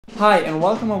Hi and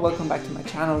welcome back to my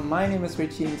channel. My name is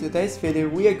Richie. In today's video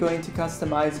we are going to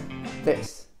customize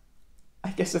this. I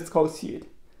guess it's called suit.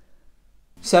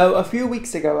 So a few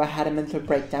weeks ago I had a mental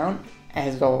breakdown,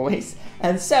 as always,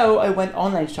 and so I went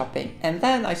online shopping and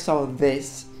then I saw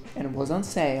this and it was on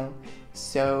sale.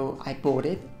 So I bought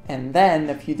it and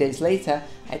then a few days later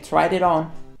I tried it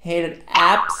on, hated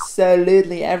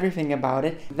absolutely everything about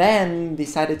it, then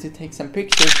decided to take some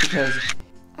pictures because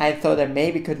I thought I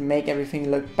maybe could make everything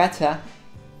look better,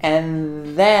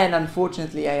 and then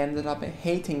unfortunately I ended up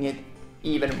hating it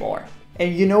even more.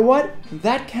 And you know what?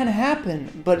 That can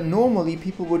happen, but normally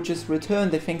people would just return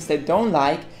the things they don't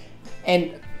like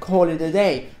and call it a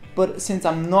day. But since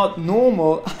I'm not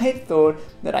normal, I thought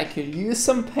that I could use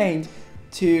some paint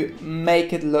to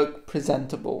make it look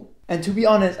presentable. And to be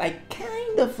honest, I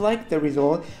kind of like the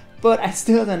result, but I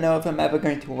still don't know if I'm ever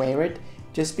going to wear it,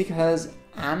 just because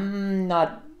I'm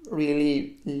not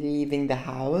really leaving the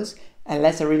house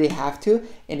unless I really have to,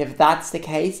 and if that's the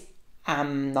case,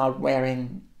 I'm not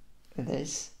wearing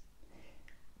this.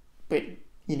 But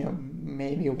you know,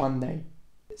 maybe one day.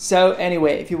 So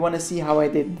anyway, if you want to see how I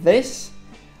did this,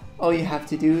 all you have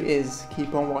to do is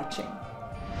keep on watching.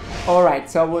 Alright,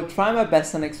 so I will try my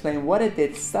best and explain what I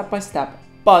did step by step,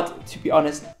 but to be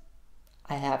honest,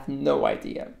 I have no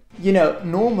idea. You know,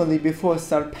 normally before I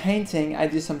start painting, I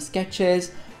do some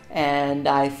sketches and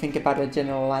I think about a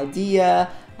general idea.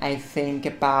 I think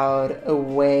about a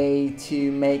way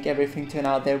to make everything turn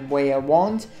out the way I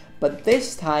want. But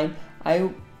this time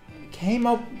I came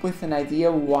up with an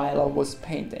idea while I was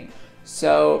painting.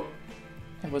 So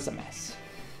it was a mess.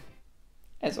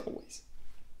 As always.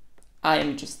 I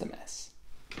am just a mess.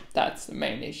 That's the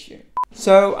main issue.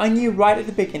 So I knew right at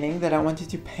the beginning that I wanted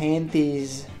to paint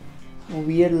these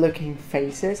weird looking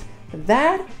faces.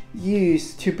 That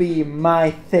used to be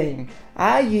my thing.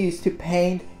 I used to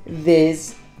paint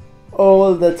this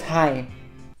all the time,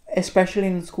 especially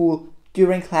in school,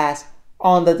 during class,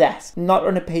 on the desk, not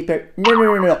on the paper,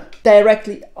 no,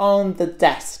 directly on the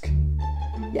desk.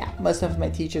 Yeah, most of my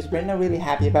teachers were not really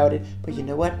happy about it, but you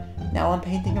know what? Now I'm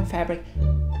painting on fabric,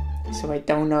 so I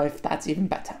don't know if that's even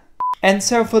better. And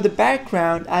so for the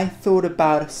background, I thought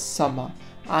about summer.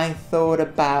 I thought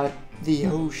about the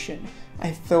ocean. I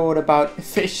thought about a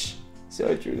fish, so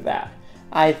I drew that.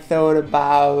 I thought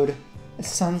about a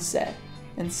sunset.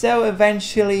 And so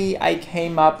eventually I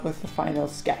came up with the final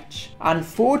sketch.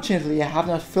 Unfortunately, I have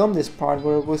not filmed this part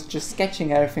where I was just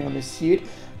sketching everything on the suit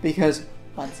because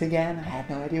once again, I had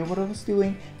no idea what I was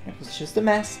doing and it was just a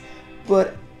mess.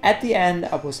 But at the end,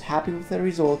 I was happy with the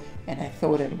result and I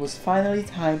thought it was finally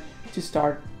time to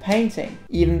start painting.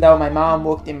 Even though my mom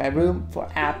walked in my room for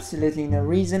absolutely no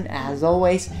reason, as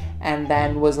always, and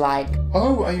then was like,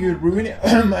 "Oh, are you ruining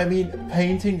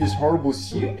painting this horrible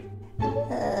suit?"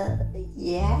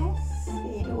 Yes,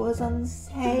 it was on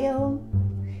sale.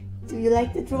 Do you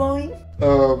like the drawing?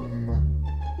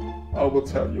 I will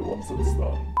tell you once it's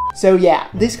done. So yeah,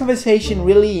 this conversation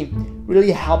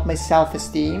really helped my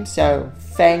self-esteem, so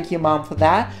thank you, Mom, for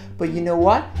that. But you know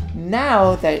what?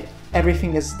 Now that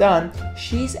everything is done,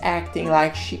 she's acting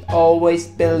like she always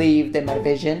believed in my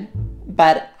vision,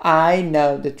 but I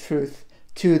know the truth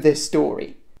to this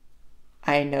story.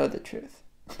 I know the truth.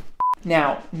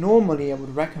 Now, normally I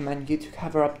would recommend you to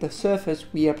cover up the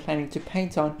surface we are planning to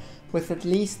paint on with at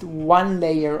least one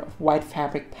layer of white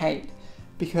fabric paint,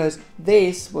 because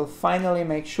this will finally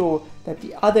make sure that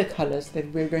the other colors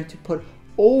that we're going to put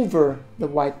over the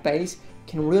white base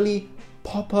can really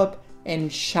pop up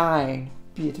and shine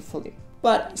beautifully.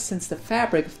 But since the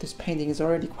fabric of this painting is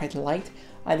already quite light,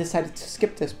 I decided to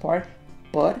skip this part.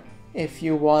 But if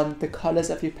you want the colors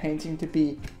of your painting to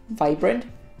be vibrant,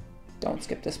 don't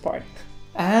skip this part.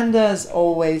 And as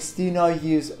always, do not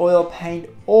use oil paint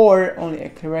or only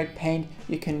acrylic paint.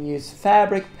 You can use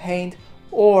fabric paint,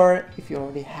 or if you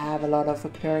already have a lot of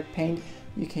acrylic paint,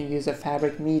 you can use a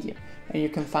fabric medium. And you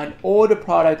can find all the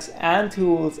products and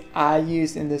tools I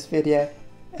used in this video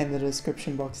in the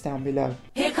description box down below.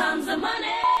 Here comes the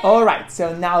money! Alright,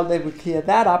 so now that we clear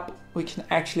that up, we can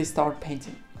actually start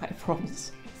painting, I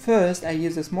promise. First, I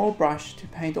used a small brush to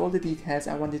paint all the details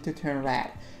I wanted to turn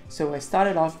red. So I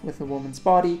started off with the woman's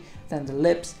body, then the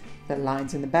lips, the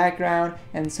lines in the background,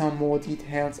 and some more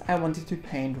details I wanted to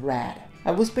paint red.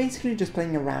 I was basically just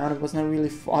playing around. I was not really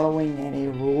following any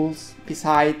rules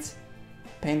besides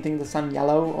painting the sun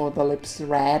yellow or the lips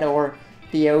red or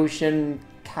the ocean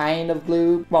kind of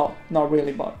blue. Well, not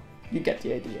really, but you get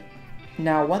the idea.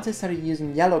 Now, once I started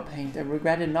using yellow paint, I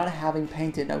regretted not having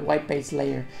painted a white base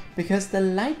layer because the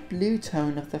light blue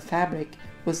tone of the fabric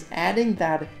was adding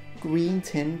that green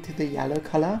tint to the yellow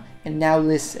color. And now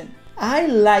listen, I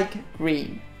like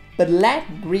green, But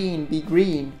let green be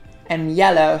green, and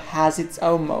yellow has its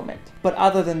own moment. But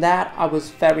other than that, I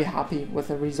was very happy with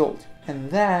the result.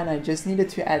 And then I just needed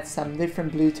to add some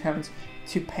different blue tones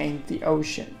to paint the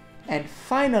ocean. And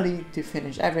finally, to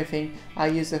finish everything, I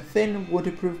used a thin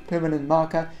waterproof permanent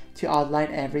marker to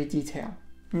outline every detail.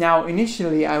 Now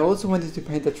initially I also wanted to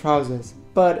paint the trousers,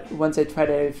 but once I tried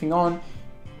everything on,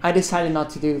 I decided not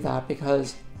to do that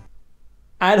because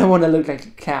I don't want to look like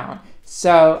a clown.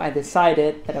 So I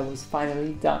decided that I was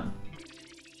finally done.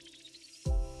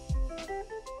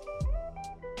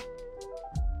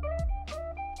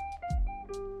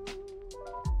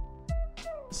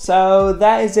 So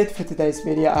that is it for today's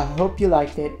video. I hope you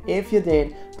liked it. If you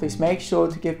did, please make sure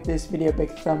to give this video a big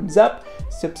thumbs up,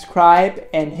 subscribe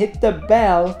and hit the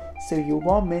bell so you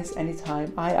won't miss any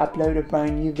time I upload a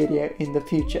brand new video in the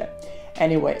future.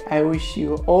 Anyway, I wish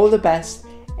you all the best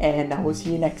and I will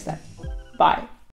see you next time. Bye.